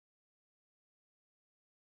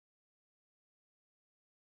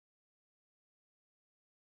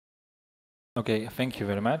Okay, thank you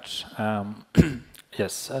very much.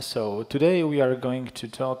 Yes, so today we are going to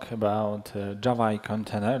talk about Java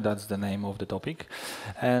container. That's the name of the topic.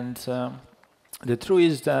 And the truth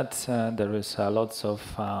is that there is lots of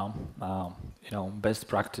best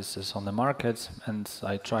practices on the market, and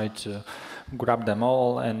I try to grab them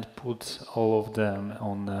all and put all of them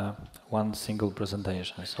on one single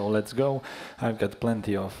presentation. So let's go. I've got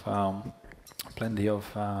plenty of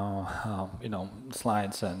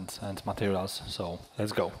slides and materials. So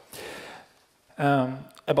let's go.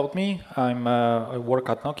 About me, I work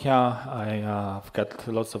at Nokia. I've got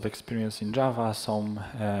lots of experience in Java, some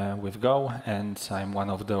with Go, and I'm one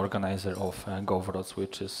of the organizers of Go Wroc,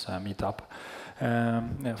 which is a meetup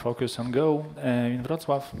focused on Go in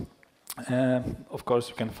Wrocław. Of course,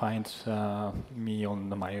 you can find me on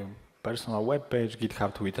my personal webpage,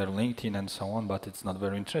 GitHub, Twitter, LinkedIn, and so on, but it's not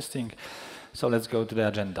very interesting. So let's go to the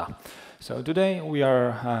agenda. So today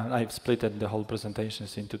I've split the whole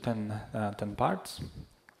presentations into 10 parts.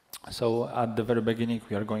 So at the very beginning,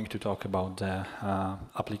 we are going to talk about the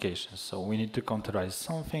applications. So we need to containerize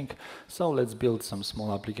something. So let's build some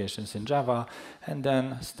small applications in Java. And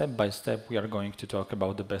then step by step, we are going to talk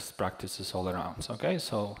about the best practices all around. Okay,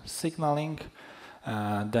 so signaling,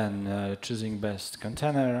 then choosing best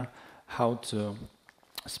container, how to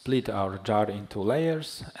split our jar into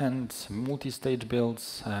layers, and multi-stage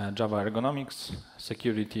builds, Java ergonomics,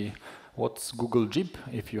 security, what's Google JIP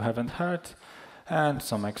if you haven't heard, and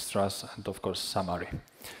some extras, and of course summary.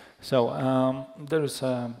 So there's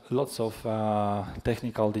lots of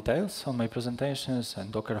technical details on my presentations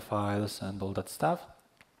and Docker files and all that stuff.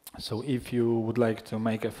 So if you would like to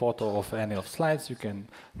make a photo of any of slides, you can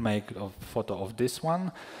make a photo of this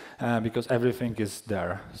one because everything is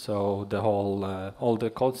there. So the whole, all the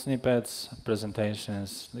code snippets,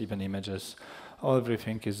 presentations, even images,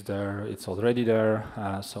 everything is there. It's already there.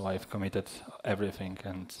 So I've committed everything,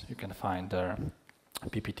 and you can find there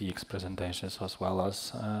PPTX presentations as well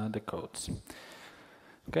as the codes.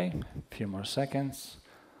 Okay, a few more seconds.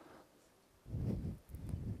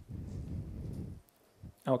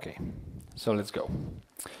 Okay, so let's go.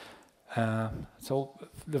 So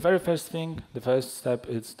the very first thing, the first step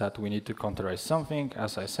is that we need to containerize something,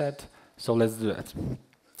 as I said. So let's do that.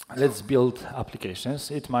 Let's build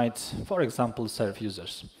applications. It might, for example, serve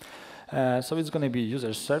users. So it's going to be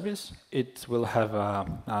user service. It will have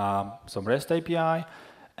some REST API,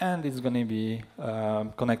 and it's going to be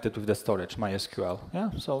connected with the storage, MySQL.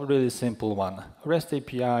 Yeah, so really simple one. REST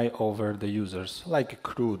API over the users, like a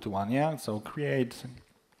crude one. Yeah, so create,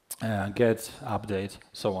 get, update,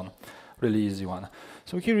 so on. Really easy one.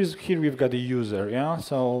 So here we've got a user. Yeah,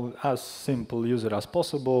 so as simple user as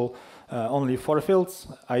possible. Only 4 fields: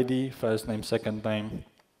 ID, first name, second name,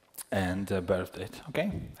 and birth date.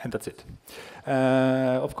 Okay, and that's it.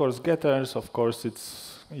 Of course, getters. Of course,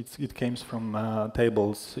 it comes from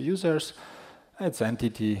tables users. It's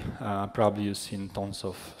entity. Probably you've seen tons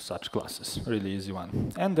of such classes. Really easy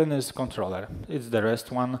one. And then there's controller. It's the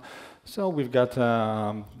REST one. So we've got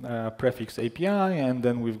prefix API, and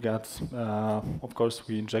then we've got, of course,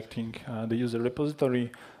 we're injecting the user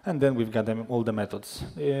repository, and then we've got all the methods.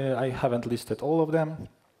 I haven't listed all of them,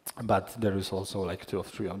 but there is also like 2 or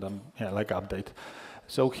 3 of them, yeah, like update.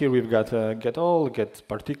 So here we've got get all, get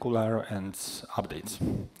particular, and updates.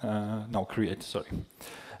 No, create, sorry.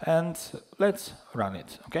 And let's run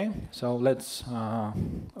it, okay? So let's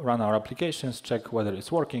run our applications, check whether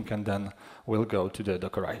it's working, and then we'll go to the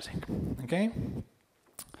Dockerizing, okay?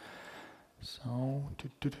 So,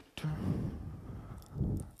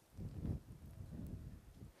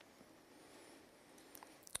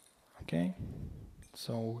 okay,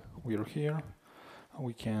 so we're here.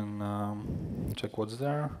 We can check what's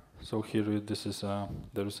there. So here, this is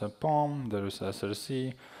there is a POM, there is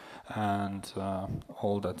SRC, and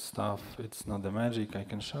all that stuff. It's not the magic. I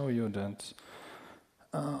can show you that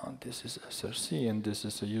this is SRC, and this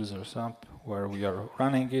is a user's app where we are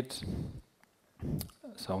running it.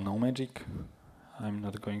 So no magic. I'm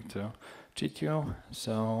not going to cheat you.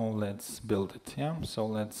 So let's build it. Yeah. So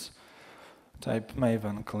let's type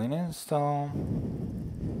maven clean install.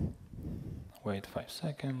 Wait 5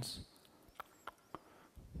 seconds.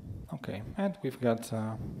 Okay, and we've got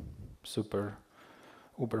super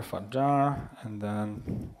uber fat jar, and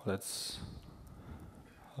then let's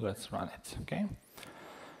run it. Okay.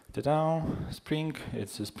 Ta-da! Spring.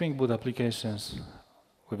 It's a Spring Boot applications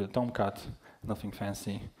with a Tomcat. Nothing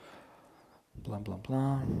fancy. Blah blah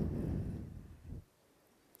blah.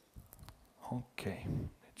 Okay,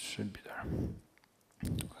 it should be there.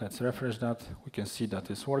 Let's refresh that. We can see that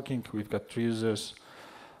it's working. We've got 3 users.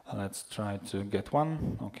 Let's try to get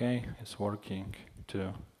 1. Okay, it's working.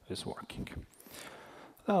 2, is working.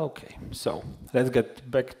 Okay, so let's get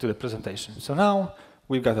back to the presentation. So now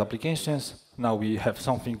we've got applications. Now we have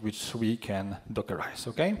something which we can Dockerize,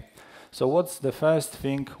 okay? So what's the first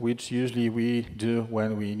thing which usually we do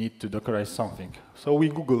when we need to Dockerize something? So we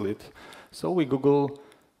Google it. So we Google,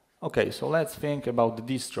 okay, so let's think about the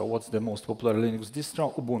distro. What's the most popular Linux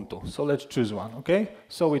distro? Ubuntu. So let's choose one, okay?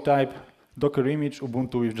 So we type Docker image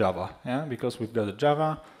Ubuntu with Java, yeah, because we've got a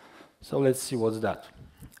Java. So let's see what's that.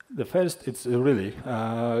 The first, it's a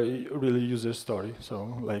really user story.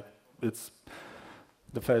 So like it's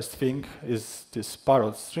the first thing is this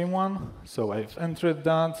parrot stream one. So I've entered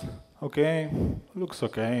that. Okay, looks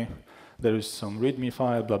okay. There is some README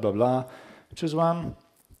file, blah blah blah. Choose one,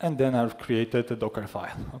 and then I've created a Docker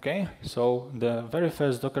file. Okay, so the very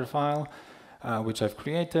first Docker file which I've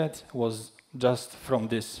created was just from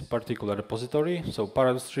this particular repository. So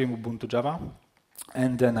parrot stream Ubuntu Java.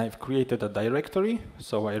 And then I've created a directory.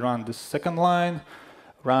 So I run this second line,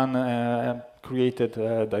 created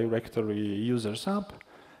a directory users app,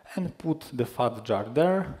 and put the fat jar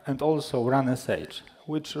there, and also run sh,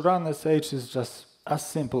 which run sh is just as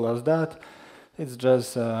simple as that. It's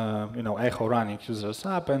just echo running users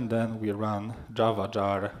app, and then we run Java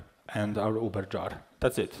jar and our Uber jar.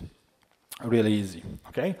 That's it. Really easy.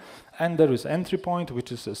 Okay. And there is entry point,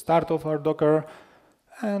 which is the start of our Docker.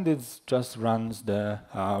 And it just runs the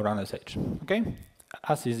run sh, okay?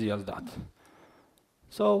 As easy as that.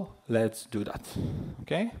 So let's do that,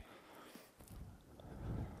 okay?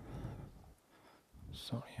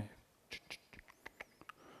 Sorry.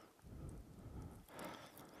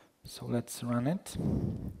 So let's run it.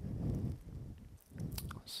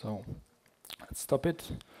 So let's stop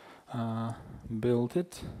it, build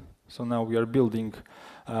it. So now we are building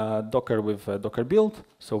Docker with Docker build.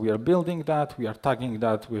 So we are building that. We are tagging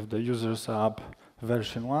that with the users app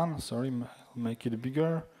version 1. Sorry, make it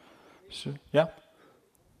bigger. So, yeah.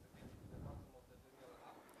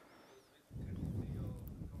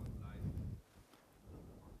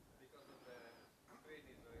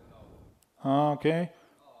 Okay.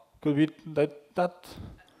 Could be that.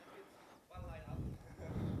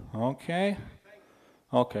 Okay.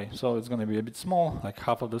 Okay, so it's going to be a bit small, like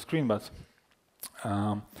half of the screen, but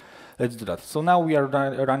let's do that. So now we are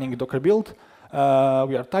running Docker build. We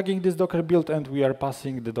are tagging this Docker build, and we are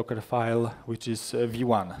passing the Docker file, which is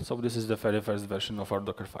v1. So this is the very first version of our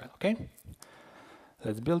Docker file, okay?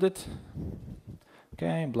 Let's build it.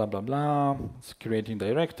 Okay, blah, blah, blah. It's creating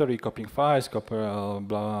directory, copying files,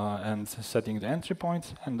 blah, and setting the entry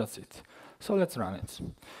point, and that's it. So let's run it.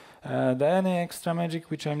 The only extra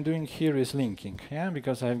magic which I'm doing here is linking, yeah,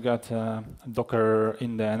 because I've got Docker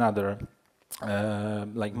in the another,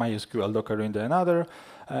 like MySQL Docker in the another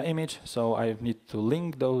image, so I need to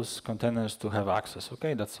link those containers to have access.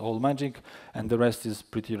 Okay, that's all magic, and the rest is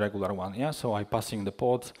pretty regular one, yeah. So I'm passing the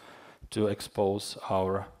pod to expose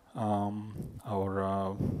our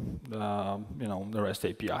the REST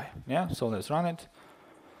API, yeah. So let's run it.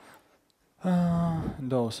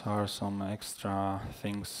 Those are some extra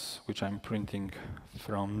things which I'm printing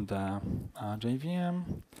from the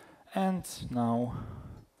JVM, and now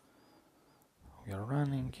we are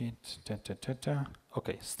running it.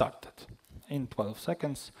 Okay, started in 12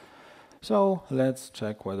 seconds. So let's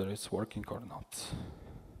check whether it's working or not.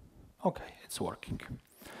 Okay, it's working.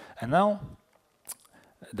 And now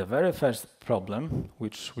the very first problem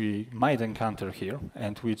which we might encounter here,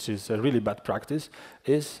 and which is a really bad practice,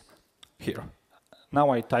 is here.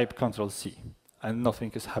 Now I type Ctrl-C, and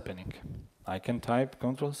nothing is happening. I can type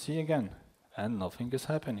Ctrl-C again, and nothing is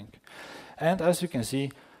happening. And as you can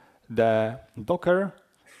see, the Docker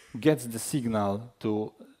gets the signal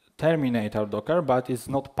to terminate our Docker, but it's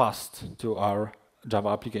not passed to our Java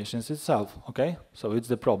applications itself, okay? So it's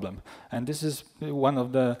the problem. And this is one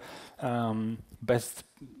of the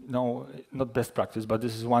not best practice, but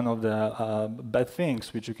this is one of the bad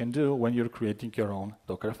things which you can do when you're creating your own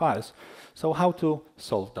Docker files. So how to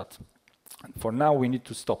solve that? For now, we need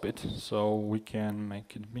to stop it, so we can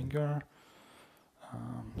make it bigger.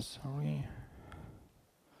 Sorry.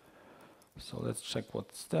 So let's check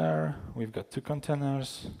what's there. We've got 2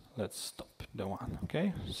 containers. Let's stop the one,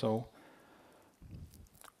 okay? So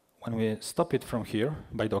when we stop it from here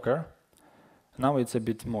by Docker, now it's a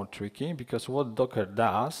bit more tricky, because what Docker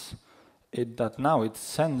does is that now it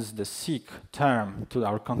sends the seek term to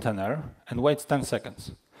our container and waits 10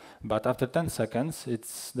 seconds. But after 10 seconds,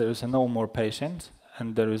 there is a no more patient,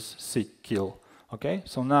 and there is seek kill. Okay,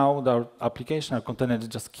 so now our application, our container is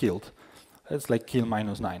just killed. It's like kill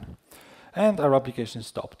 -9. and our application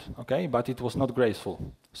stopped, okay? But it was not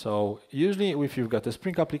graceful. So usually if you've got a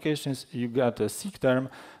Spring applications, you got a SIG term,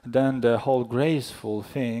 then the whole graceful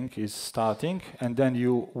thing is starting, and then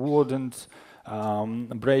you wouldn't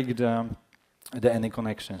break the any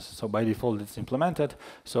connections. So by default it's implemented.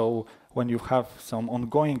 So when you have some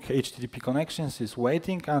ongoing HTTP connections, it's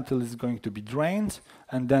waiting until it's going to be drained,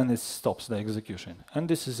 and then it stops the execution. And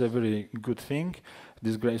this is a very good thing,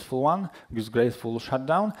 this graceful one, this graceful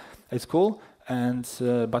shutdown. It's cool, and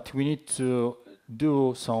but we need to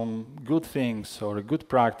do some good things or a good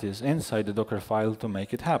practice inside the Docker file to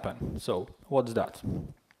make it happen. So what's that?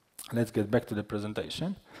 Let's get back to the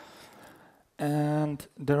presentation. And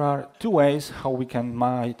there are two ways how we can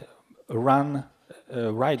write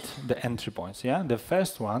the entry points. Yeah, the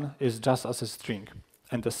first one is just as a string,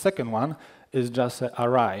 and the second one is just an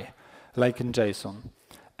array, like in JSON.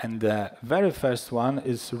 And the very first one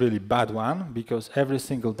is really bad one, because every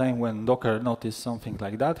single time when Docker notices something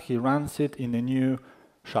like that, he runs it in a new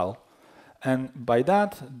shell. And by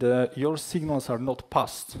that, your signals are not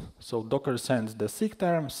passed. So Docker sends the SIG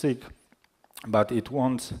term, SIG, but it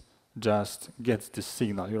won't just get this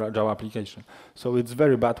signal, your Java application. So it's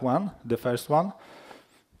very bad one, the first one.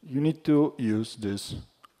 You need to use these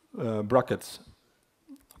brackets,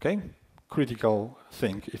 okay? Critical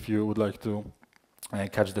thing if you would like to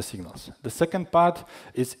catch the signals. The second part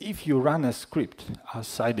is if you run a script,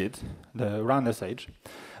 as I did, the run sh,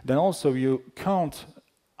 then also you can't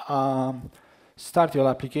start your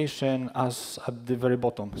application as at the very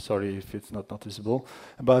bottom. Sorry if it's not noticeable,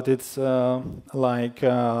 but it's like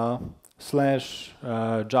slash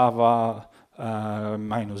Java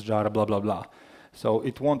minus jar blah blah blah. So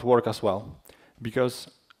it won't work as well, because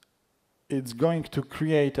it's going to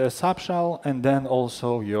create a subshell, and then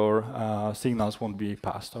also your signals won't be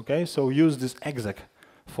passed. Okay, so use this exec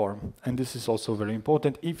form, and this is also very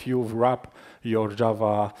important. If you wrap your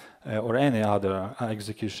Java or any other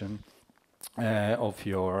execution of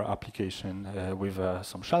your application with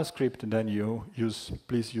some shell script, then you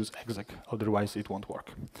please use exec, otherwise it won't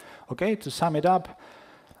work. Okay, to sum it up,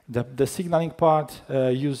 the signaling part,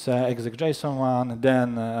 use exec JSON one,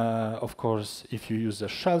 then of course if you use a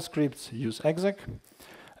shell script, use exec,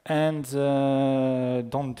 and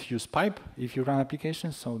don't use pipe if you run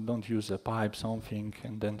applications, so don't use a pipe something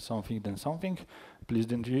and then something then something, please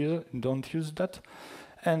don't use that.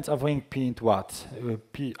 And avoid pinned what?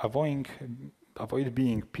 Avoid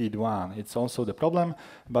being pinned one. It's also the problem,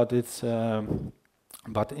 but it's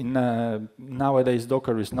but in nowadays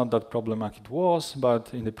Docker is not that problem like it was.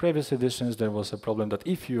 But in the previous editions there was a problem that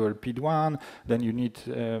if you are pinned one, then you need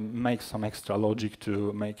make some extra logic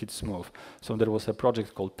to make it smooth. So there was a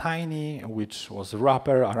project called Tiny, which was a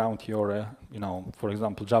wrapper around your for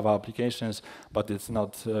example Java applications, but it's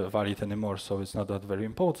not valid anymore, so it's not that very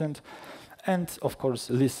important. And of course,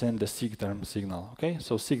 listen the SIG term signal. Okay,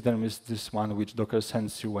 so SIG term is this one which Docker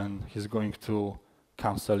sends you when he's going to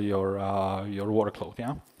cancel your workload.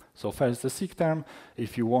 Yeah. So first the SIG term.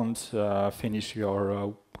 If you want finish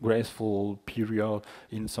your graceful period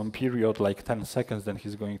in some period like 10 seconds, then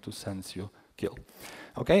he's going to send you kill.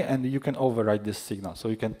 Okay, and you can override this signal. So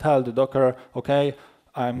you can tell the Docker, okay,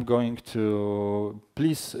 I'm going to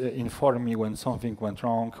please inform me when something went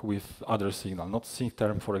wrong with other signal, not SIG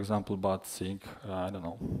term, for example, but SIG, I don't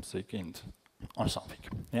know, SIGINT or something.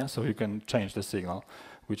 Yeah, so you can change the signal,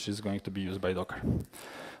 which is going to be used by Docker.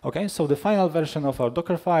 Okay, so the final version of our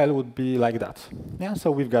Docker file would be like that. Yeah,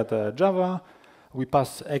 so we've got Java, we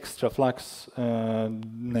pass extra flags,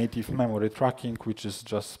 native memory tracking, which is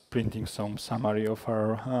just printing some summary of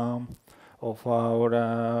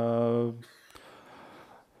our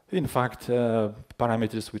in fact,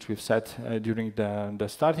 parameters which we've set during the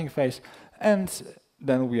starting phase, and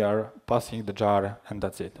then we are passing the jar, and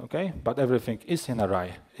that's it, okay? But everything is in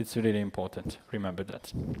array. It's really important, remember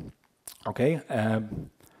that. Okay,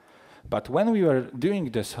 but when we were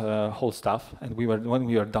doing this whole stuff, and when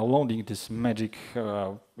we were downloading this magic,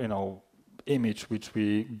 image which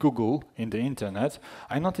we Google in the internet,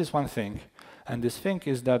 I noticed one thing, and this thing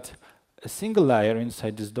is that a single layer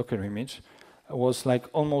inside this Docker image was like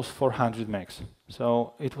almost 400 megs.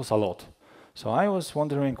 So it was a lot. So I was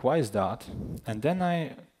wondering why is that? And then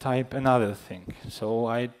I type another thing. So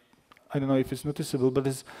I don't know if it's noticeable, but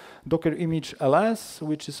it's Docker image ls,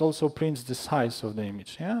 which is also prints the size of the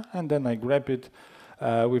image. Yeah, and then I grab it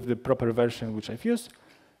with the proper version which I've used,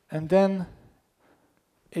 and then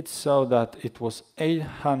it saw that it was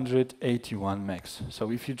 881 megs.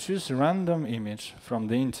 So if you choose a random image from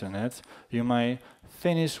the internet, you might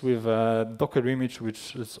finish with a Docker image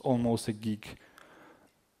which is almost a gig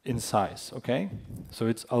in size, okay? So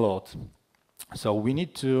it's a lot. So we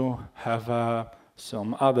need to have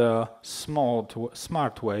some other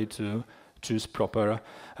smart way to choose proper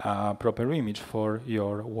image for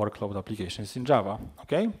your workload applications in Java.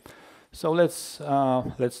 Okay, so let's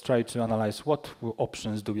try to analyze what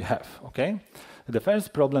options do we have. Okay, the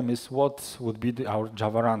first problem is what would be our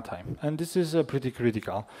Java runtime, and this is pretty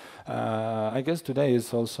critical. I guess today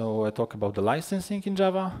is also a talk about the licensing in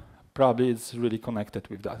Java. Probably it's really connected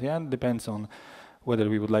with that. Yeah, it depends on whether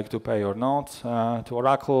we would like to pay or not to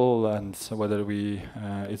Oracle, and whether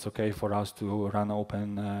it's okay for us to run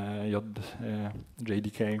open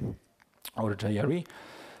JDK or JRE.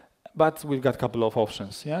 But we've got a couple of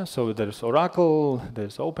options. Yeah, so there's Oracle,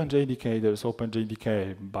 there's OpenJDK, there's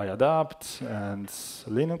OpenJDK by Adapt, and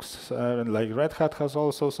Linux, like Red Hat has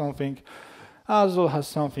also something. Azure has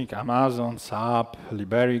something, Amazon, SAP,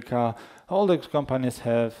 Liberica. All the companies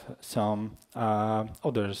have some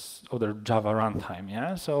other Java runtime.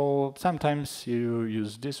 Yeah, so sometimes you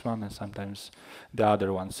use this one and sometimes the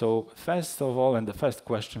other one. So first of all, and the first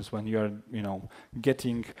questions when you are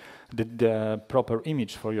getting the proper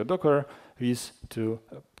image for your Docker is to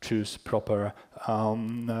choose proper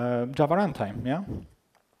Java runtime. Yeah.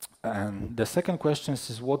 And the second question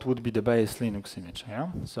is what would be the base Linux image? Yeah,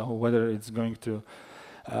 so whether it's going to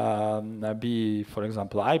be, for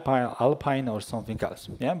example, Alpine or something else.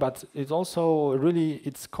 Yeah, but it's also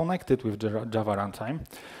it's connected with Java runtime,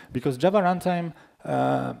 because Java runtime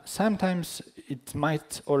sometimes it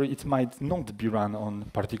might or it might not be run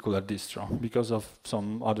on particular distro because of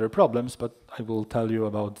some other problems. But I will tell you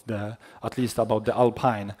about at least about the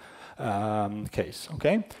Alpine case.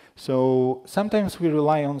 Okay, so sometimes we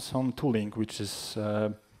rely on some tooling which is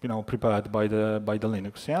prepared by the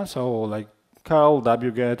Linux. Yeah, so like curl,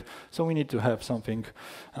 wget. So we need to have something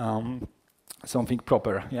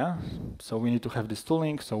proper. Yeah, so we need to have this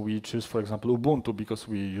tooling. So we choose, for example, Ubuntu because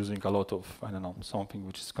we're using a lot of something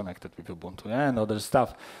which is connected with Ubuntu, yeah, and other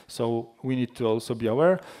stuff. So we need to also be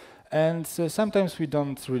aware. And sometimes we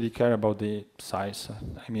don't really care about the size.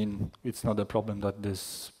 I mean, it's not a problem that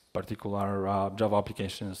this particular Java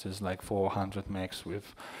applications is like 400 megs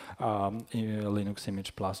with Linux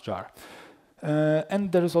image plus jar.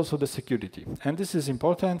 And there is also the security. And this is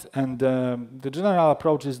important. And the general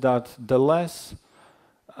approach is that the less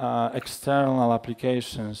external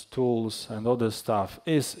applications, tools, and other stuff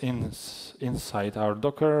is inside our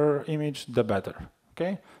Docker image, the better.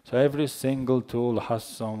 Okay? So every single tool has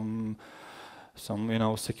some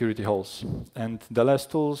security holes, and the less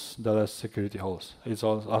tools, the less security holes. It's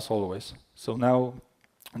as always. So now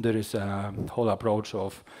there is a whole approach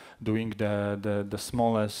of doing the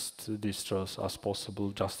smallest distros as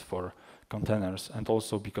possible just for containers, and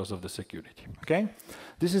also because of the security. Okay,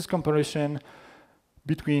 this is comparison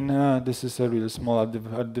between. This is a really small at the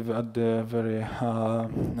very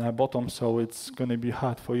bottom, so it's going to be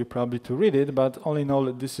hard for you probably to read it. But all in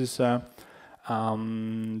all, this is a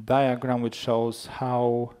diagram which shows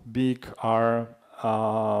how big our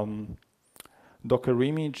Docker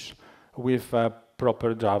image with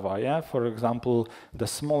proper Java. Yeah, for example, the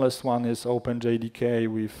smallest one is OpenJDK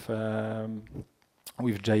with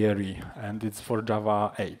JRE, and it's for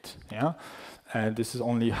Java 8. Yeah, and this is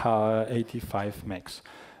only 85 megs.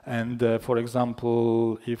 And for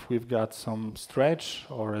example, if we've got some stretch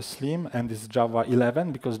or a slim, and it's Java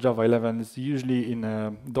 11, because Java 11 is usually in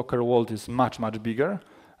a Docker world is much bigger.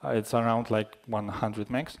 It's around like 100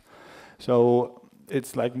 megs. So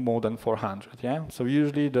it's like more than 400. Yeah. So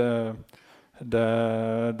usually the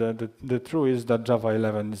truth is that Java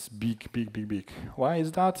 11 is big. Why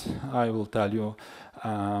is that? I will tell you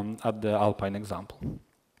at the Alpine example.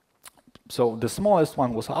 So the smallest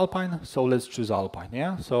one was Alpine, so let's choose Alpine,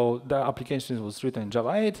 yeah? So the application was written in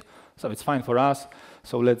Java 8, so it's fine for us.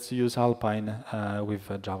 So let's use Alpine with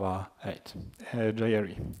Java 8,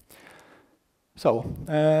 JRE. So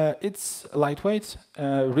it's lightweight,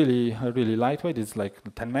 really lightweight. It's like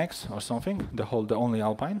 10 megs or something, the only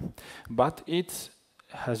Alpine, but it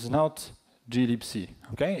has not glibc,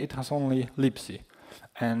 okay? It has only libc.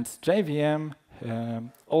 And JVM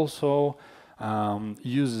also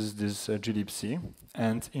uses this glibc,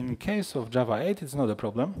 and in case of Java 8, it's not a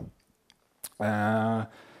problem.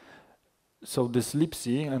 So this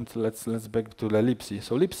libc, and let's back to the libc.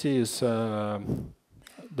 So libc is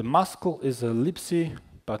the Muscle is a libc,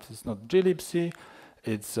 but it's not glibc.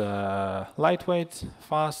 It's lightweight,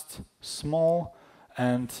 fast, small,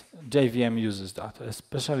 and JVM uses that.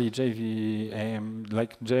 Especially JVM,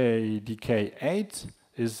 like JDK8,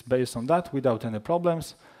 is based on that without any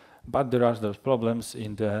problems. But there are those problems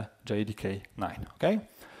in the JDK9, okay?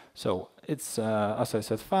 So it's, as I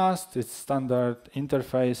said, fast, it's standard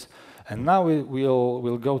interface, And now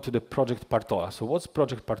we'll go to the Project Partola. So what's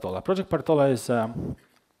Project Partola? Project Partola is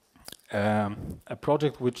a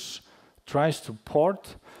project which tries to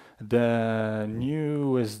port the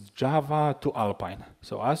newest Java to Alpine.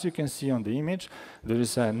 So as you can see on the image, there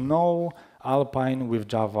is no Alpine with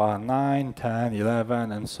Java 9, 10,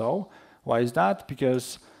 11, and so. Why is that?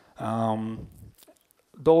 Because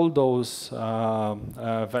all those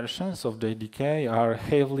versions of JDK are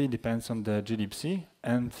heavily depends on the glibc,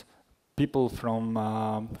 and people from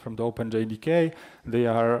the OpenJDK,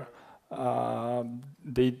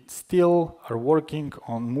 they still are working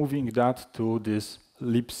on moving that to this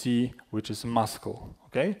libc, which is Muscle.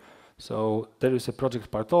 Okay, so there is a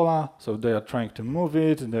project Partola, so they are trying to move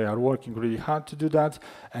it, and they are working really hard to do that.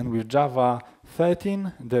 And with Java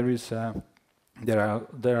 13, they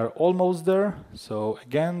are almost there. So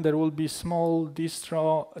again, there will be small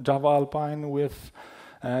distro Java Alpine with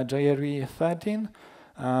JRE 13,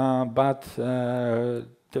 but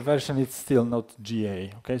the version is still not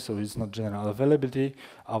GA. Okay, so it's not general availability.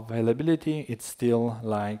 It's still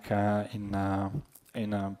like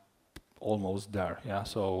almost there. Yeah.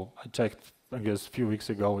 So I checked, I guess, a few weeks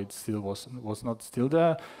ago. It still was not still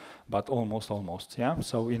there, but almost. Yeah.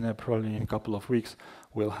 So probably in a couple of weeks,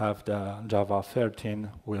 we'll have the Java 13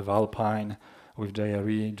 with Alpine, with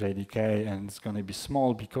JRE, JDK, and it's going to be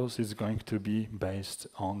small because it's going to be based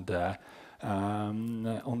on the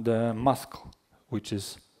Muscle, which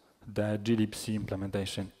is the glibc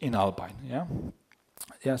implementation in Alpine. Yeah.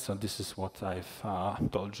 Yeah. So this is what I've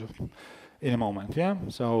told you in a moment. Yeah.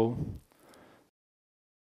 So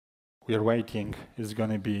we are waiting. It's going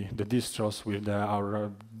to be the distros with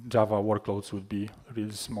our Java workloads would be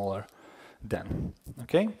really smaller then.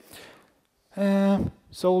 Okay.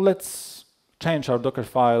 So let's change our Docker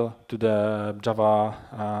file to the Java,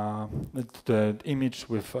 to the image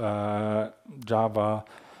with Java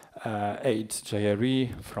 8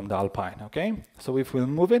 JRE from the Alpine. Okay. So if we'll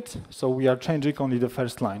move it, so we are changing only the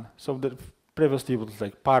first line. So previously it was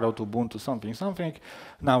like Parrot, Ubuntu, something.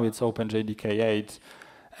 Now it's OpenJDK 8.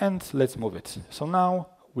 And let's move it. So now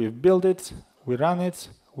we've built it, we run it,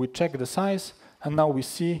 we check the size, and now we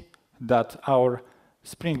see that our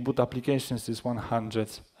Spring Boot applications is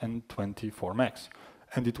 124 megs,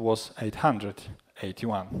 and it was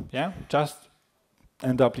 881. Yeah,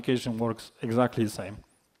 and the application works exactly the same.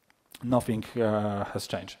 Nothing has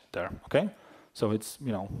changed there. Okay, so it's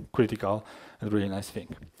critical and really nice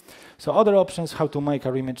thing. So other options how to make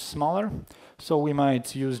our image smaller. So we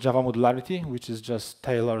might use Java modularity, which is just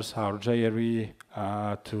tailors our JRE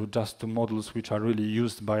to modules which are really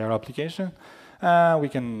used by our application. We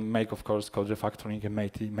can make, of course, code refactoring and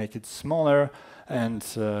make it smaller, and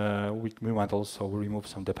we might also remove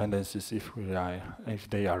some dependencies if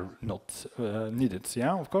they are not needed.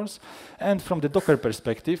 Yeah, of course. And from the Docker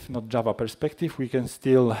perspective, not Java perspective, we can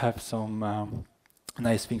still have some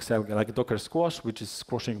nice things like Docker squash, which is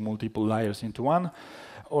squashing multiple layers into one.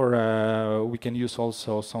 Or we can use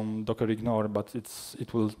also some Docker ignore, but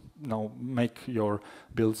it will make your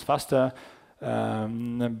builds faster.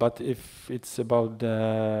 But if it's about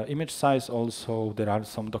the image size, also there are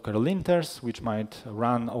some Docker linters which might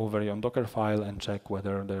run over your Docker file and check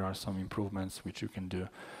whether there are some improvements which you can do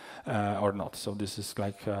or not. So this is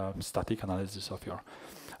like static analysis of your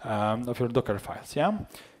Docker files. Yeah.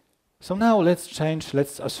 So now let's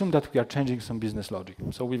assume that we are changing some business logic.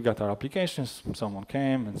 So we've got our applications, someone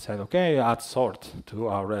came and said, okay, add sort to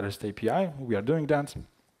our REST API. We are doing that.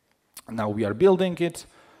 Now we are building it,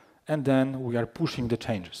 and then we are pushing the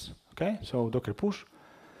changes. Okay, so Docker push.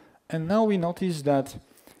 And now we notice that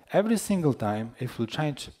every single time, if we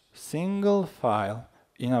change single file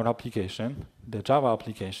in our application, the Java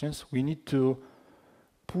applications, we need to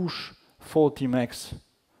push 40 megs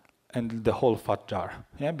and the whole fat jar,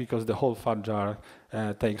 yeah, because the whole fat jar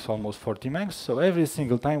takes almost 40 megs. So every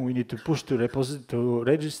single time we need to push to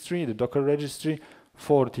registry, the Docker registry,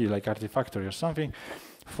 40, like Artifactory or something,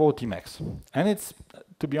 40 megs. And it's,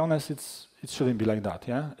 to be honest, it shouldn't be like that,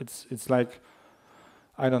 yeah. It's like,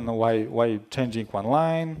 I don't know why changing one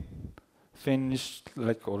line finished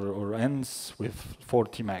like or ends with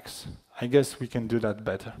 40 megs. I guess we can do that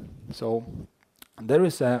better. So there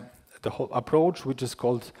is the whole approach which is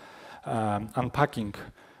called unpacking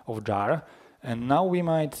of jar, and now we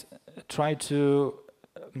might try to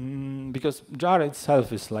because jar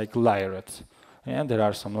itself is like layered, and there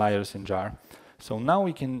are some layers in jar. So now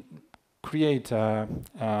we can create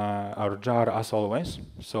our jar as always.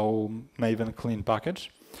 So Maven clean package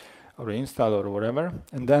or install or whatever,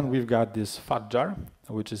 and then we've got this fat jar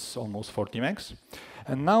which is almost 40 megs,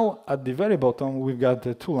 and now at the very bottom we've got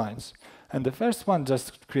the two lines. And the first one,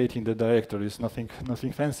 just creating the directory, is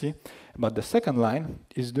nothing fancy. But the second line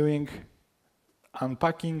is doing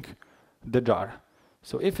unpacking the jar.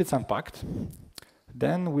 So if it's unpacked,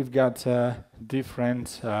 then we've got a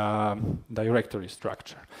different directory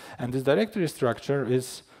structure. And this directory structure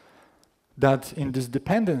is that in this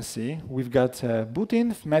dependency, we've got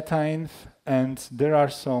bootinf, metainf, and there are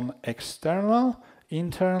some external,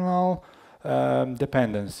 internal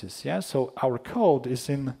dependencies. Yeah, so our code is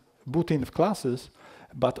in bootinf classes,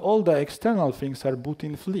 but all the external things are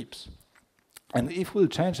bootinf libs. And if we'll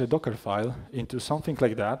change the Docker file into something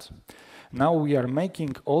like that, now we are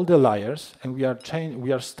making all the layers, and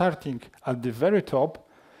we are starting at the very top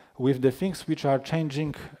with the things which are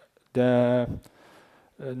changing the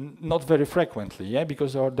not very frequently, yeah,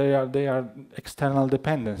 because they are external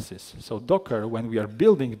dependencies. So Docker, when we are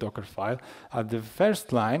building Docker file, at the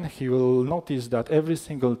first line, he will notice that every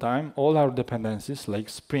single time all our dependencies, like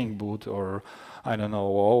Spring Boot or I don't know,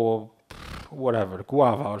 or whatever,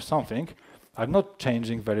 Guava or something, are not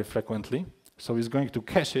changing very frequently. So he's going to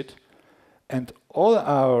cache it, and all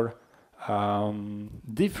our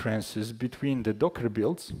differences between the Docker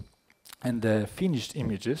builds and the finished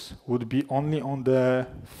images would be only on the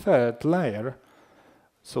third layer,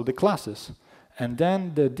 so the classes. And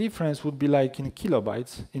then the difference would be like in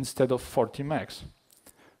kilobytes instead of 40 megs.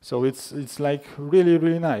 So it's like really,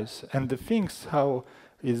 really nice. And the things, how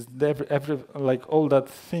is like all that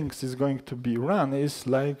things is going to be run is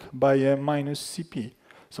like by a -cp.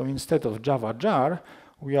 So instead of Java jar,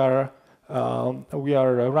 we are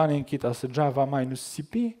running it as a Java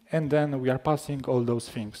 -cp, and then we are passing all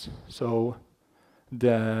those things. So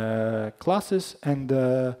the classes and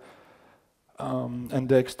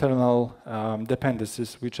the external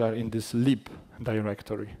dependencies which are in this lib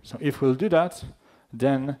directory. So if we'll do that,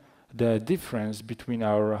 then the difference between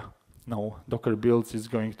our Docker builds is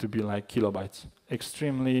going to be like kilobytes.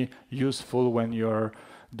 Extremely useful when you're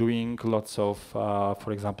doing lots of,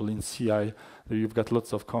 for example, in CI, you've got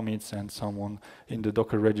lots of commits, and someone in the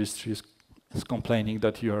Docker registry is complaining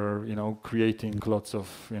that you're, creating lots of,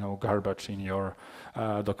 garbage in your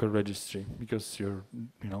Docker registry because you're,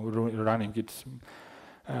 running it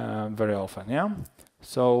very often. Yeah.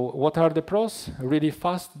 So what are the pros? Really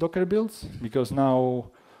fast Docker builds, because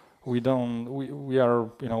now we are,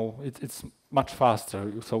 it's much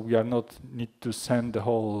faster. So we are not need to send the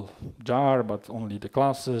whole jar, but only the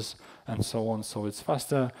classes and so on. So it's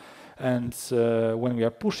faster. And when we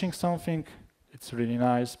are pushing something, it's really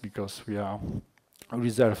nice because we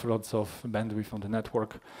reserve lots of bandwidth on the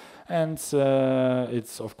network. And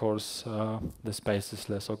it's, of course, the space is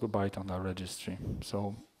less occupied on our registry.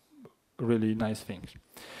 So really nice things.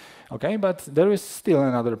 Okay, but there is still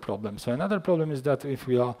another problem. So another problem is that if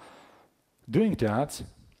we are doing that,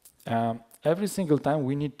 every single time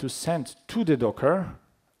we need to send to the Docker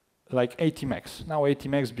like 80 megs. Now 80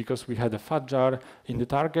 megs because we had a fat jar in the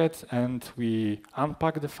target and we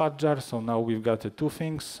unpacked the fat jar. So now we've got two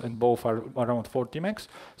things and both are around 40 megs.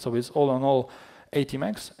 So it's all in all 80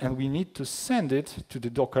 megs, and we need to send it to the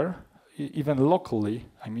Docker, even locally,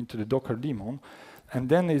 I mean to the Docker daemon. And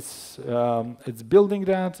then it's building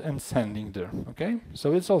that and sending there, okay?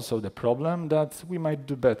 So it's also the problem that we might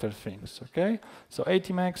do better things, okay? So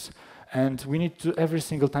 80 megs, and we need to every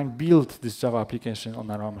single time build this Java application on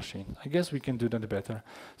our machine. I guess we can do that better.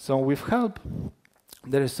 So with help,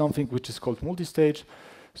 there is something which is called multi-stage.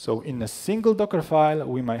 So in a single Docker file,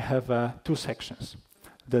 we might have two sections.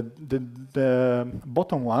 The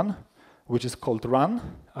bottom one, which is called run,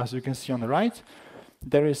 as you can see on the right,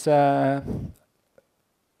 there is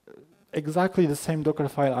exactly the same Docker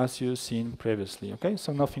file as you've seen previously, okay?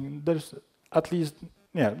 So nothing, there's at least,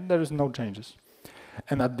 yeah, there is no changes.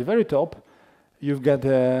 And at the very top, you've got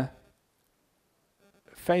a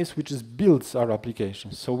phase which is builds our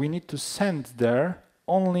application. So we need to send there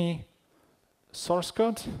only source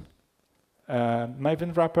code,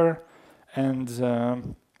 Maven wrapper, and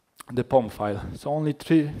the POM file. So only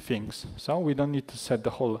three things. So we don't need to set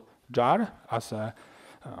the whole jar as a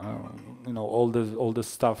all the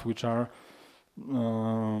stuff which are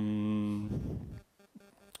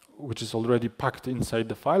which is already packed inside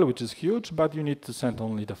the file, which is huge, but you need to send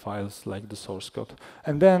only the files like the source code.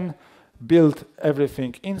 And then build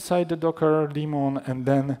everything inside the Docker daemon, and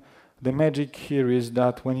then the magic here is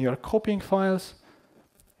that when you are copying files,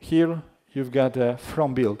 here you've got a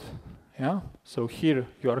from build. Yeah? So here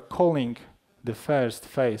you are calling the first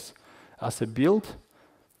phase as a build.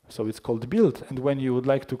 So it's called build, and when you would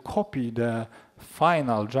like to copy the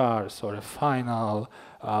final jars or a final,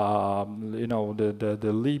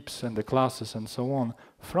 the libs and the classes and so on,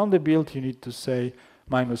 from the build you need to say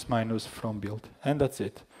 ---- from build, and that's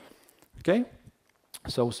it. Okay.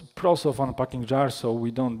 So pros of unpacking jar, so we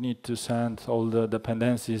don't need to send all the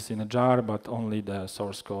dependencies in a jar, but only the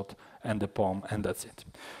source code and the POM, and that's it.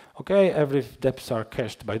 Okay, every deps are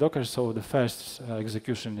cached by Docker, so the first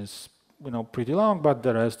execution is pretty long, but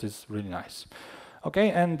the rest is really nice. Okay,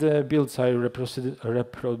 and builds are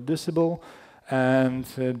reproducible, and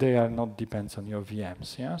they are not depends on your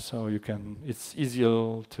VMs. Yeah, so it's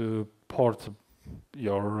easier to port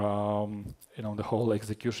your the whole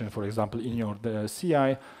execution, for example, in your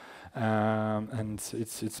CI, and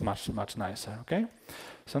it's much nicer. Okay,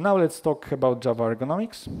 so now let's talk about Java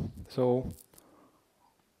ergonomics. So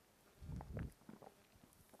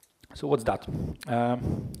what's that?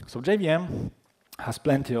 So JVM has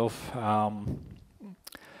plenty of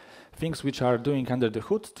things which are doing under the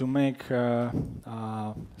hood to make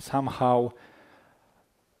somehow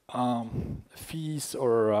fees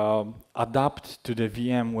or adapt to the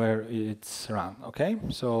VM where it's run. Okay,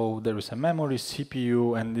 so there is a memory,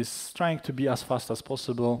 CPU, and it's trying to be as fast as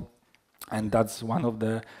possible, and that's one of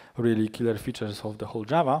the really killer features of the whole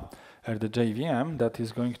Java, the JVM, that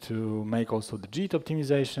is going to make also the JIT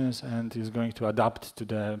optimizations and is going to adapt to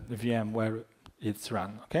the VM where it's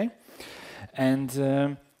run. Okay, and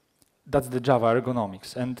that's the Java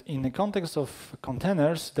ergonomics. And in the context of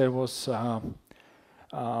containers, there was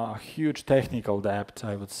huge technical depth,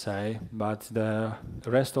 I would say, but the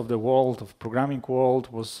rest of the world, of programming world,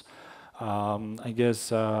 was, I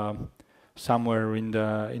guess, somewhere in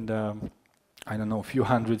the I don't know, few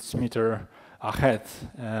hundreds meter ahead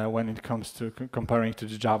when it comes to comparing to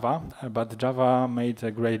the Java. But Java made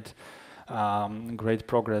a great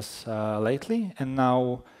progress lately, and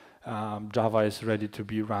now Java is ready to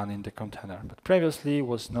be run in the container. But previously it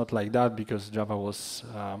was not like that, because Java was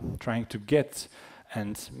trying to get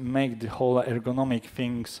and make the whole ergonomic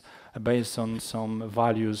things based on some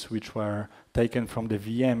values which were taken from the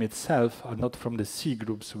VM itself, and not from the C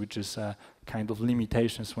groups, which is kind of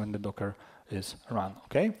limitations when the Docker is run.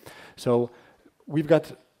 Okay, so we've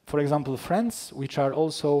got, for example, friends which are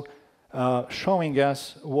also showing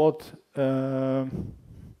us what are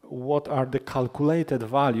the calculated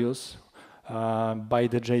values by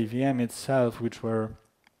the JVM itself, which were,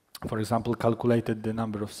 for example, calculated the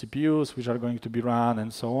number of CPUs which are going to be run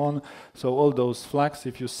and so on. So all those flags,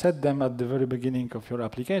 if you set them at the very beginning of your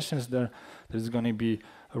applications, there's going to be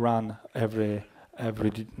run every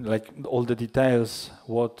like all the details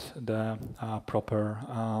what the proper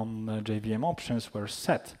JVM options were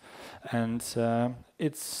set, and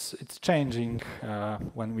it's changing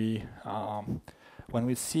when we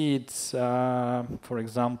see it, for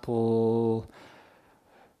example,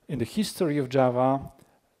 in the history of Java.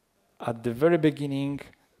 At the very beginning,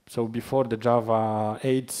 so before the Java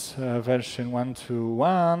 8 version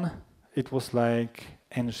 1.1, it was like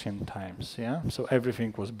ancient times, yeah? So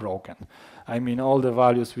everything was broken. I mean, all the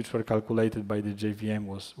values which were calculated by the JVM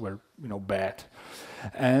were bad.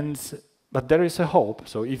 But there is a hope.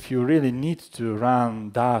 So if you really need to run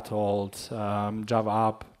that old Java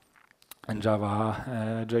app and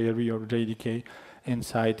Java JRE or JDK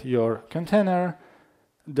inside your container,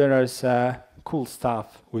 there is cool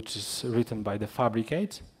stuff which is written by the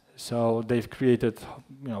Fabricate. So they've created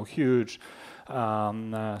huge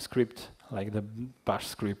script like the bash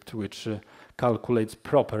script, which calculates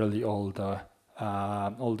properly all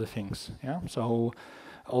the things. Yeah. So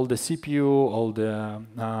all the CPU, all the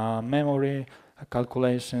memory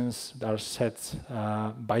calculations are set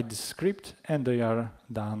by the script, and they are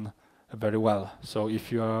done very well. So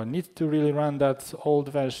if you need to really run that old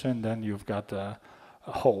version, then you've got a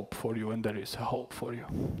hope for you, and there is a hope for you.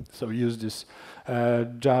 So use this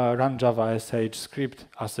run Java SH script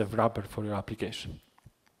as a wrapper for your application.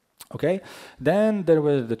 Okay, then there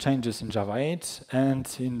were the changes in Java 8 and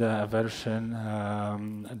in the version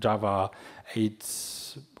Java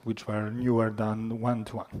 8, which were newer than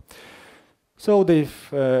 1.1. So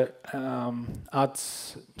they've added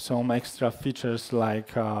some extra features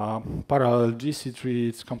like parallel GC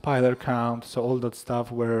trees, compiler count, so all that stuff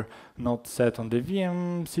were not set on the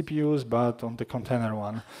VM CPUs, but on the container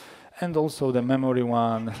one. And also the memory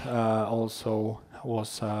one also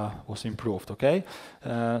was improved, okay?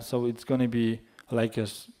 So it's going to be like a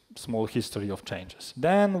small history of changes.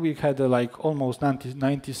 Then we had like almost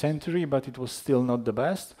 90th century, but it was still not the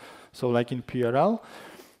best. So like in PRL.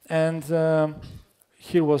 And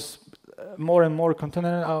here was more and more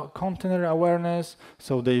container awareness.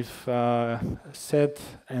 So they've set,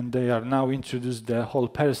 and they are now introduced the whole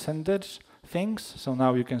percentage things. So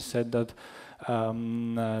now you can set that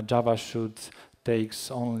Java should takes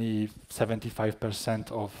only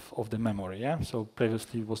 75% of the memory. Yeah, so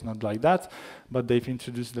previously it was not like that, but they've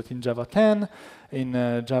introduced that in Java 10, in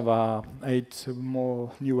Java 8,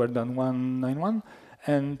 more newer than 191,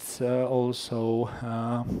 and also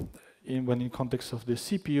when in context of the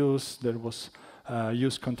CPUs, there was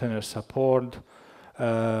use container support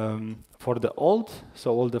for the old,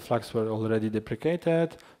 so all the flags were already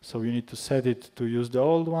deprecated, so you need to set it to use the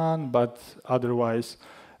old one, but otherwise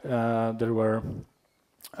there were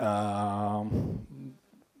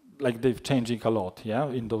like they've changing a lot, yeah,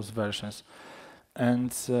 in those versions.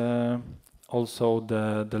 And also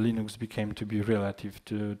the Linux became to be relative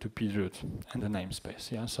to proot and the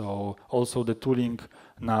namespace, yeah. So also the tooling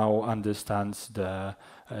now understands the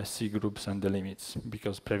C groups and the limits,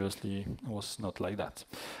 because previously it was not like that.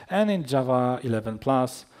 And in Java 11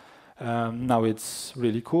 plus, now it's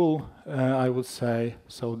really cool, I would say.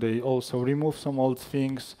 So they also remove some old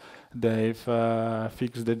things. They've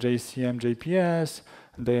fixed the JCM JPS.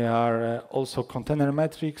 They are also container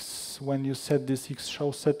metrics when you set this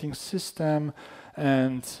show setting system,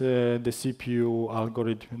 and the CPU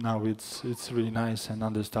algorithm now it's really nice and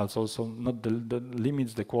understands also not the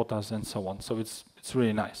limits, the quotas, and so on. So it's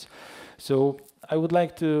really nice. So I would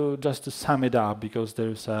like to just to sum it up, because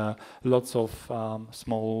there's lots of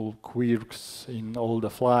small quirks in all the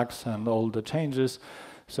flags and all the changes.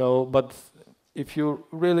 So, but if you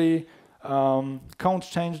really can't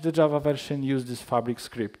change the Java version, use this Fabric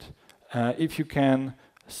script. If you can,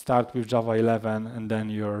 start with Java 11, and then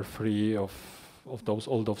you're free of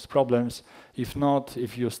all those problems. If not,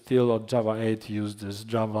 if you're still on Java 8, use this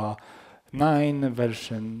Java 9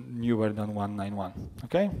 version newer than 191.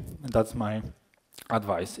 Okay, and that's my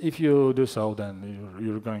advice. If you do so, then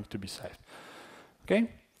you're going to be safe. Okay,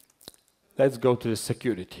 let's go to the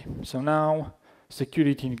security. So now,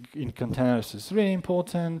 security in containers is really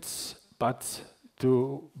important, but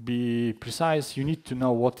to be precise, you need to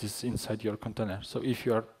know what is inside your container. So if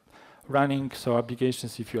you are running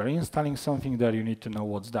applications, if you are installing something there, you need to know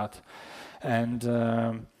what's that. And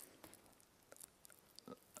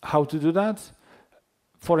how to do that?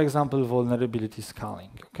 For example, vulnerability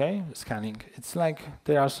scanning, okay? Scanning, it's like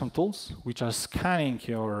there are some tools which are scanning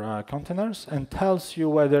your containers and tells you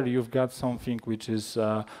whether you've got something which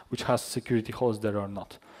has security holes there or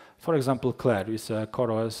not. For example, Claire is a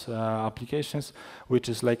CoreOS applications, which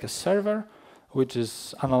is like a server, which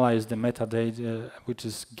is analyze the metadata, which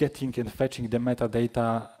is getting and fetching the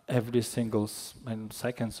metadata every single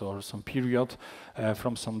seconds or some period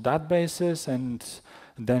from some databases, and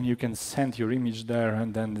then you can send your image there,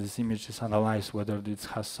 and then this image is analyzed whether it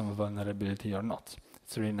has some vulnerability or not.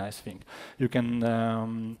 It's a really nice thing. You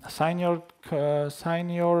can sign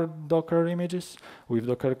your Docker images with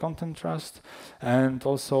Docker Content Trust, and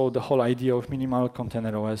also the whole idea of minimal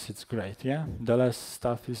container OS. It's great. Yeah, the less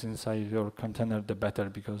stuff is inside your container, the better,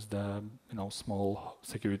 because the small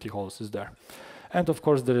security holes is there. And of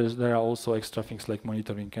course, there are also extra things like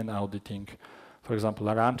monitoring and auditing. For example,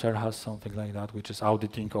 a rancher has something like that, which is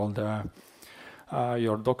auditing all the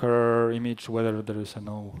your Docker image, whether there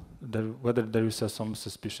is some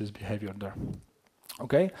suspicious behavior there.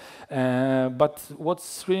 Okay, but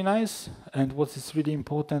what's really nice and what is really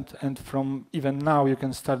important, and from even now you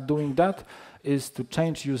can start doing that, is to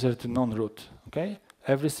change user to non-root. Okay,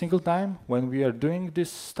 every single time when we are doing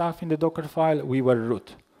this stuff in the Docker file, we were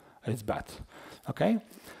root. It's bad. Okay.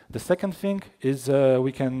 The second thing is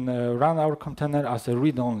we can run our container as a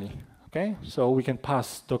read-only. Okay, so we can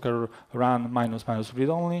pass Docker run --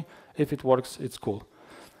 read-only. If it works, it's cool.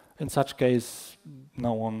 In such case,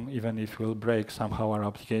 no one, even if we'll break somehow our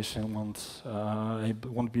application,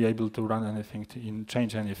 won't be able to run anything,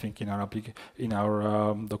 change anything in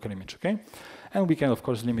our Docker image. Okay, and we can of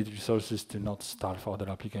course limit resources to not starve other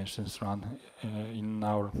applications run in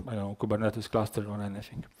our Kubernetes cluster or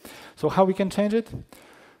anything. So how we can change it?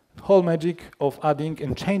 Whole magic of adding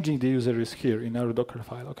and changing the user is here in our Docker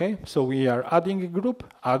file. Okay, so we are adding a group,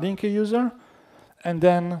 adding a user, and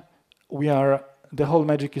then the whole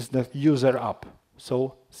magic is the user app.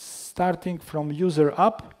 So starting from user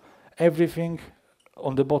app, everything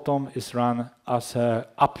on the bottom is run as a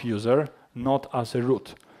app user, not as a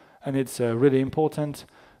root. And it's really important.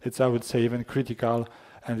 It's, I would say, even critical,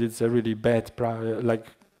 and it's a really bad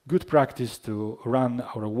good practice to run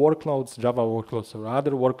our workloads, Java workloads or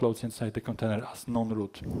other workloads inside the container as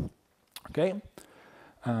non-root. Okay,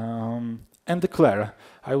 and declare.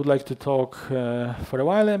 I would like to talk for a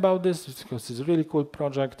while about this because it's a really cool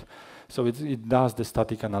project. So it does the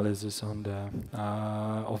static analysis on the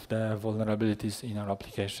of the vulnerabilities in our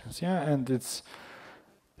applications. Yeah, and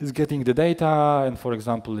is getting the data, and for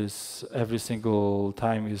example, is every single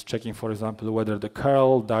time is checking, for example, whether the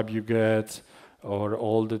curl, wget, or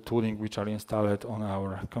all the tooling which are installed on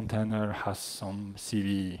our container has some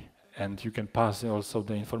CVE. And you can pass also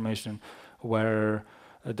the information where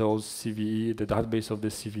those CVE, the database of the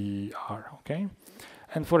CVE are, okay?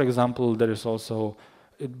 And for example, there is also,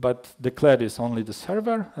 but declared is only the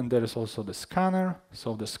server, and there is also the scanner.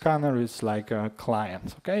 So the scanner is like a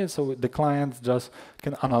client, okay? So the client just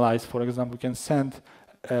can analyze, for example, can send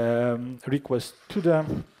request to the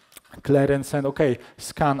client and send, okay,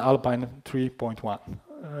 scan Alpine 3.1.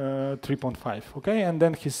 3.5, okay, and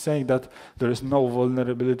then he's saying that there is no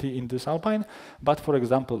vulnerability in this Alpine, but for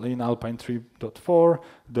example, in Alpine 3.4,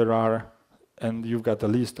 there are, and you've got a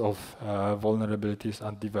list of vulnerabilities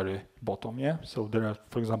at the very bottom, yeah? So there are,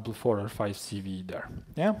 for example, 4 or 5 CV there,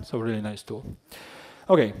 yeah? So really nice tool.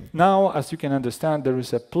 Okay, now, as you can understand, there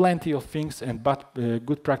is plenty of things and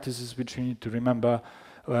good practices which you need to remember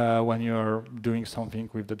when you're doing something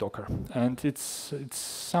with the Docker. And it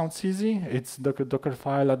sounds easy. It's Docker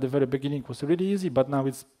file at the very beginning was really easy, but now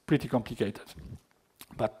it's pretty complicated.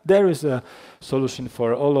 But there is a solution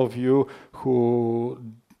for all of you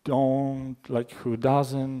who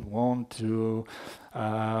doesn't want to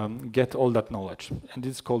get all that knowledge. And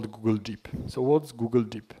it's called Google Jeep. So what's Google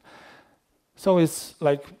Jeep? So it's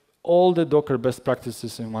like all the Docker best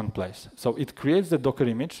practices in one place. So it creates the Docker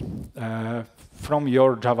image from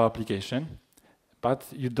your Java application, but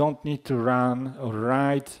you don't need to run or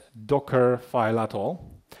write Docker file at all.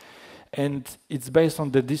 And it's based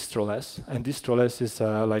on the distroless, and distroless is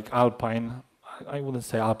like Alpine. I wouldn't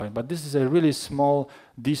say Alpine, but this is a really small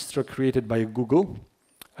distro created by Google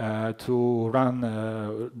to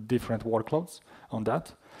run different workloads on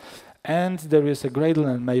that. And there is a Gradle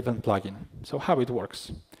and Maven plugin. So how it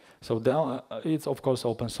works? So it's of course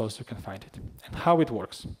open source, you can find it. And how it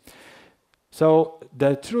works? So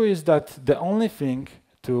the truth is that the only thing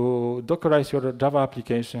to Dockerize your Java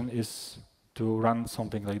application is to run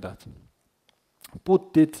something like that.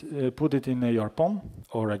 Put it in your POM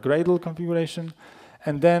or a Gradle configuration,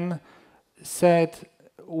 and then set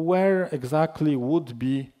where exactly would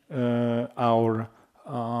be our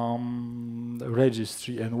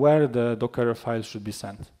registry and where the Docker file should be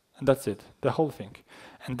sent. And that's it, the whole thing.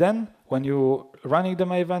 And then when you're running the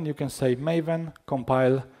Maven, you can say Maven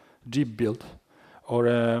compile Jeep build or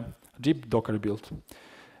a Jeep Docker build.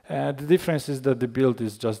 The difference is that the build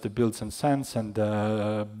is just the builds and sends, and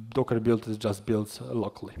the Docker build is just builds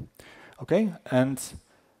locally. Okay, and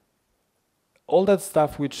all that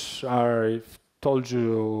stuff which I've told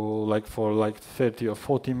you like for like 30 or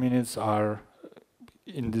 40 minutes are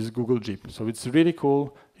in this Google Jeep. So it's really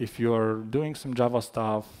cool. If you're doing some Java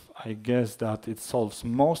stuff, I guess that it solves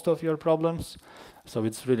most of your problems. So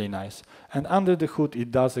it's really nice. And under the hood,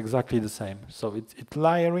 it does exactly the same. So it's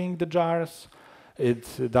layering the jars.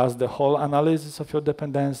 It does the whole analysis of your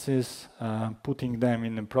dependencies, putting them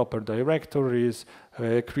in the proper directories,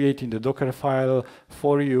 creating the Docker file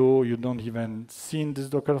for you. You don't even see this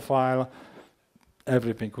Docker file.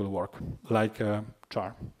 Everything will work like a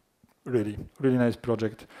jar. Really, really nice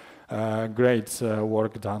project. Great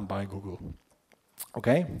work done by Google.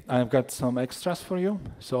 Okay, I've got some extras for you.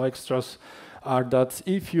 So extras are that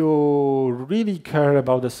if you really care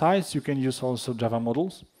about the size, you can use also Java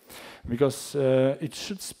modules, because it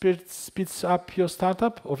should speeds up your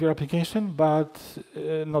startup of your application, but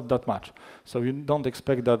not that much. So you don't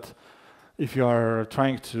expect that if you are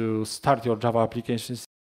trying to start your Java applications as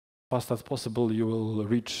fast as possible, you will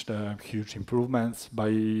reach the huge improvements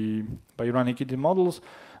by running it in modules.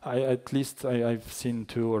 At least I've seen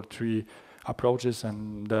 2 or 3 approaches,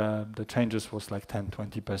 and the changes was like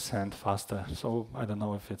 10-20% faster. So I don't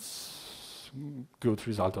know if it's good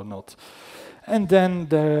result or not. And then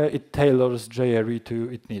it tailors JRE to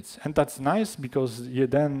its needs, and that's nice because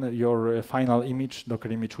then your final image, Docker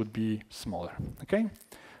image, would be smaller. Okay,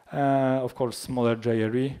 of course, smaller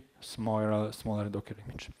JRE, smaller Docker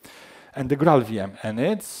image, and the Graal VM, and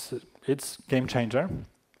it's game changer.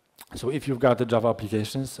 So if you've got the Java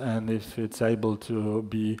applications and if it's able to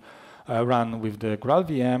be run with the Graal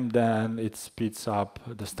VM, then it speeds up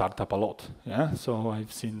the startup a lot. Yeah, so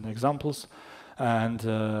I've seen examples, and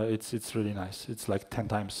it's really nice. It's like 10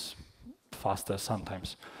 times faster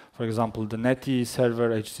sometimes. For example, the Netty server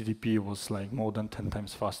HTTP was like more than 10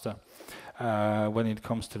 times faster when it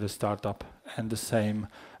comes to the startup, and the same.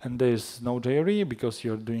 And there's no JRE because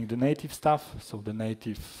you're doing the native stuff. So the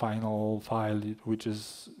native final file, which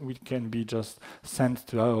can be just sent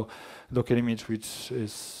to our Docker image, which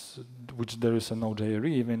there is a no JRE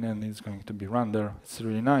even, and it's going to be run there. It's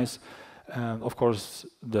really nice. Of course,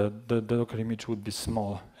 the Docker image would be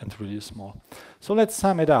small and really small. So let's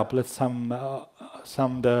sum it up. Let's sum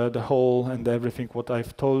the whole and everything what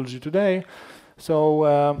I've told you today.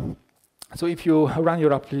 So so if you run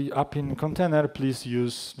your app in container, please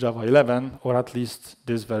use Java 11 or at least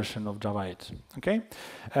this version of Java 8. Okay.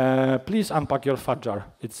 Please unpack your fat jar.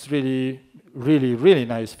 It's really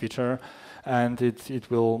nice feature, and it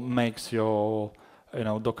will make your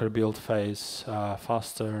Docker build phase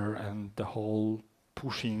faster, and the whole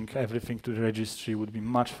pushing everything to the registry would be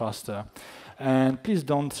much faster. And please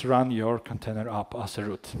don't run your container app as a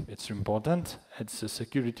root. It's important. It's a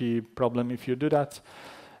security problem if you do that.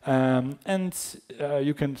 And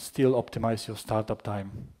you can still optimize your startup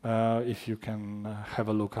time if you can have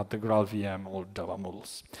a look at the GraalVM or Java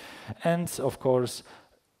models. And of course,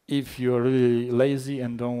 if you're really lazy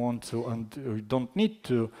and don't want to, and you don't need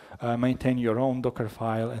to maintain your own Docker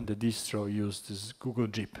file and the distro, use this Google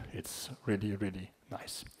Jeep. It's really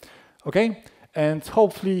nice. Okay, and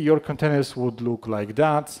hopefully your containers would look like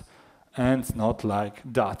that and not like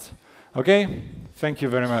that. Okay, thank you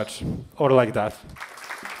very much, or like that.